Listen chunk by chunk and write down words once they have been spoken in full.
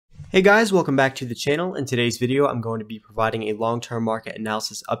Hey guys, welcome back to the channel. In today's video, I'm going to be providing a long-term market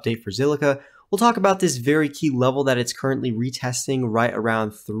analysis update for Zilliqa. We'll talk about this very key level that it's currently retesting right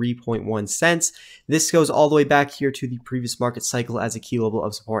around 3.1 cents. This goes all the way back here to the previous market cycle as a key level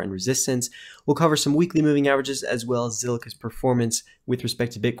of support and resistance. We'll cover some weekly moving averages as well as Zilliqa's performance with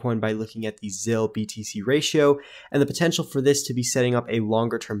respect to Bitcoin by looking at the ZIL BTC ratio and the potential for this to be setting up a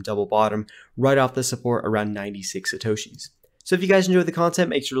longer-term double bottom right off the support around 96 Satoshis. So if you guys enjoyed the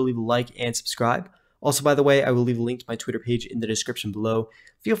content, make sure to leave a like and subscribe. Also, by the way, I will leave a link to my Twitter page in the description below.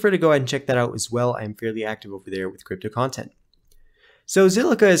 Feel free to go ahead and check that out as well. I am fairly active over there with crypto content. So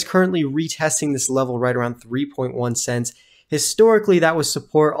Zilliqa is currently retesting this level right around 3.1 cents. Historically, that was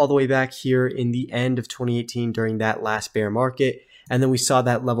support all the way back here in the end of 2018 during that last bear market. And then we saw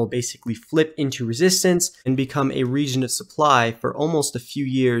that level basically flip into resistance and become a region of supply for almost a few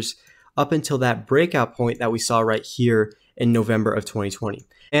years up until that breakout point that we saw right here in November of 2020.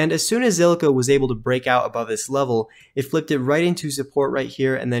 And as soon as Zilliqa was able to break out above this level, it flipped it right into support right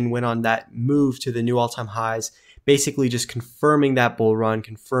here and then went on that move to the new all-time highs, basically just confirming that bull run,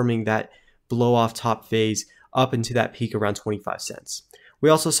 confirming that blow off top phase up into that peak around 25 cents. We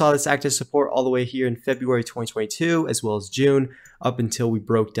also saw this act as support all the way here in February 2022 as well as June up until we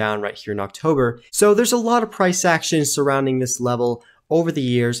broke down right here in October. So there's a lot of price action surrounding this level over the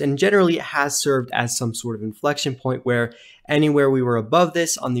years, and generally it has served as some sort of inflection point where anywhere we were above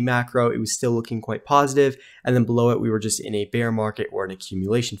this on the macro, it was still looking quite positive, and then below it, we were just in a bear market or an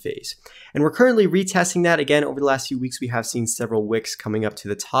accumulation phase. And we're currently retesting that again over the last few weeks. We have seen several wicks coming up to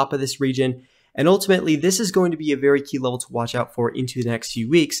the top of this region, and ultimately, this is going to be a very key level to watch out for into the next few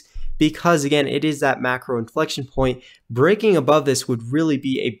weeks because, again, it is that macro inflection point. Breaking above this would really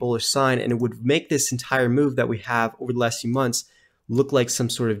be a bullish sign, and it would make this entire move that we have over the last few months look like some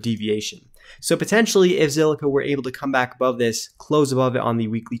sort of deviation. So potentially if Zilliqa were able to come back above this, close above it on the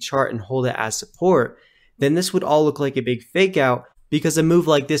weekly chart and hold it as support, then this would all look like a big fake out because a move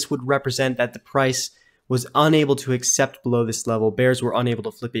like this would represent that the price was unable to accept below this level. Bears were unable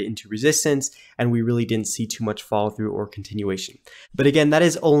to flip it into resistance, and we really didn't see too much follow through or continuation. But again, that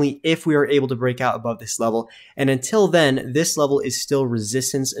is only if we are able to break out above this level. And until then, this level is still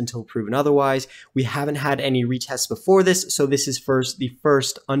resistance until proven otherwise. We haven't had any retests before this, so this is the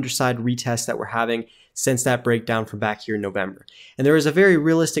first underside retest that we're having since that breakdown from back here in November. And there is a very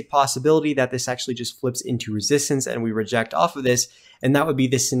realistic possibility that this actually just flips into resistance and we reject off of this, and that would be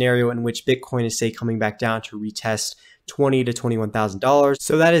this scenario in which Bitcoin is, say, coming back down to retest $20,000 to $21,000.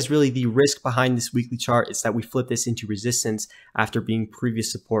 So that is really the risk behind this weekly chart, is that we flip this into resistance after being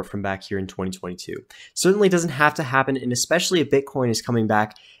previous support from back here in 2022. Certainly doesn't have to happen, and especially if Bitcoin is coming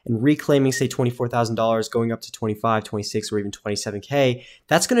back and reclaiming, say, $24,000, going up to 25, 26, or even 27K,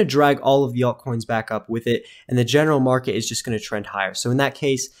 that's going to drag all of the altcoins back up with it, and the general market is just going to trend higher. So in that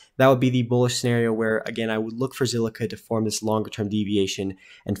case, that would be the bullish scenario where, again, I would look for Zilliqa to form this longer-term deviation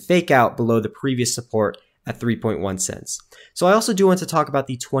and fake out below the previous support at 3.1 cents. So I also do want to talk about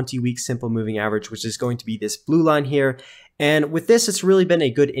the 20-week simple moving average, which is going to be this blue line here. And with this, it's really been a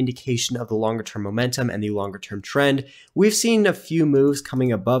good indication of the longer-term momentum and the longer-term trend. We've seen a few moves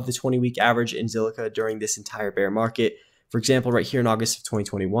coming above the 20-week average in Zilliqa during this entire bear market. For example, right here in August of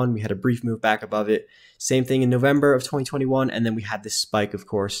 2021, we had a brief move back above it. Same thing in November of 2021, and then we had this spike, of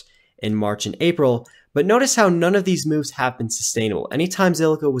course, in March and April. But notice how none of these moves have been sustainable. Anytime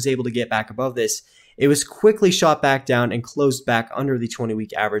Zilliqa was able to get back above this, it was quickly shot back down and closed back under the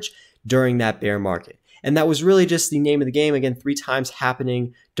 20-week average during that bear market. And that was really just the name of the game. Again, 3 times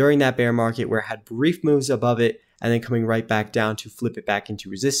happening during that bear market where it had brief moves above it and then coming right back down to flip it back into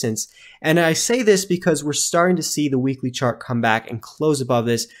resistance. And I say this because we're starting to see the weekly chart come back and close above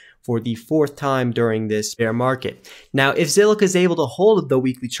this for the 4th time during this bear market. Now, if Zilliqa is able to hold the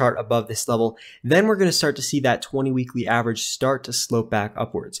weekly chart above this level, then we're going to start to see that 20-weekly average start to slope back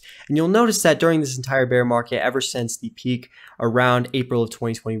upwards. And you'll notice that during this entire bear market, ever since the peak around April of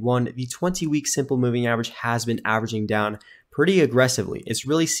 2021, the 20-week simple moving average has been averaging down pretty aggressively. It's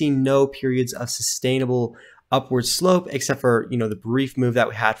really seen no periods of sustainable upward slope except for, the brief move that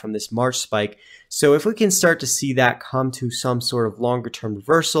we had from this March spike. So if we can start to see that come to some sort of longer term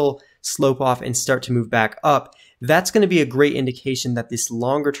reversal, slope off, and start to move back up, that's going to be a great indication that this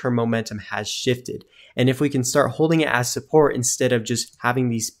longer term momentum has shifted. And if we can start holding it as support instead of just having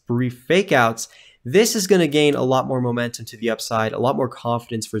these brief fake outs, this is going to gain a lot more momentum to the upside, a lot more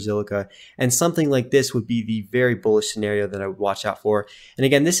confidence for Zilliqa, and something like this would be the very bullish scenario that I would watch out for. And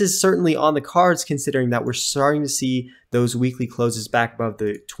again, this is certainly on the cards considering that we're starting to see those weekly closes back above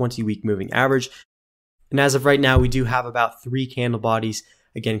the 20-week moving average. And as of right now, we do have about 3 candle bodies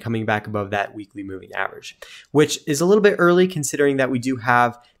again coming back above that weekly moving average, which is a little bit early considering that we do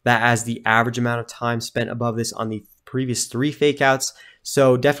have that as the average amount of time spent above this on the previous 3 fake outs.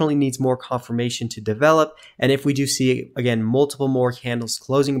 So definitely needs more confirmation to develop. And if we do see, again, multiple more candles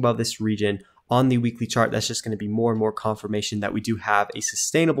closing above this region on the weekly chart, that's just going to be more and more confirmation that we do have a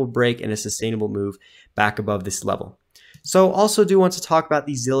sustainable break and a sustainable move back above this level. So also do want to talk about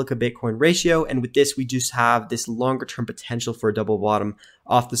the Zilliqa Bitcoin ratio, and with this we just have this longer term potential for a double bottom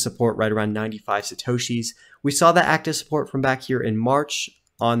off the support right around 95 Satoshis. We saw that active support from back here in March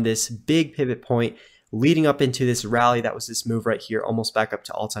on this big pivot point leading up into this rally that was this move right here, almost back up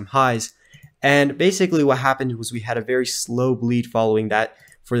to all-time highs. And basically what happened was we had a very slow bleed following that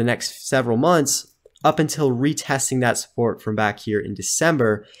for the next several months up until retesting that support from back here in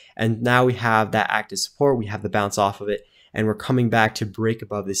December. And now we have that active support, we have the bounce off of it, and we're coming back to break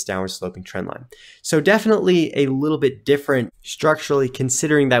above this downward sloping trend line. So definitely a little bit different structurally,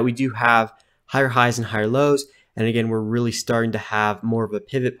 considering that we do have higher highs and higher lows. And again, we're really starting to have more of a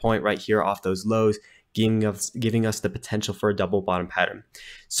pivot point right here off those lows, giving us the potential for a double bottom pattern.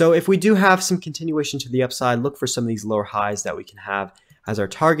 So if we do have some continuation to the upside, look for some of these lower highs that we can have as our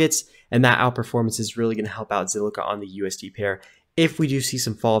targets, and that outperformance is really going to help out Zilliqa on the USD pair if we do see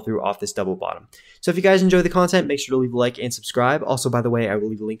some follow through off this double bottom. So if you guys enjoy the content, make sure to leave a like and subscribe. Also, by the way, I will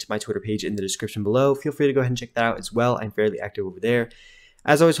leave a link to my Twitter page in the description below. Feel free to go ahead and check that out as well. I'm fairly active over there.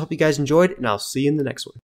 As always, hope you guys enjoyed, and I'll see you in the next one.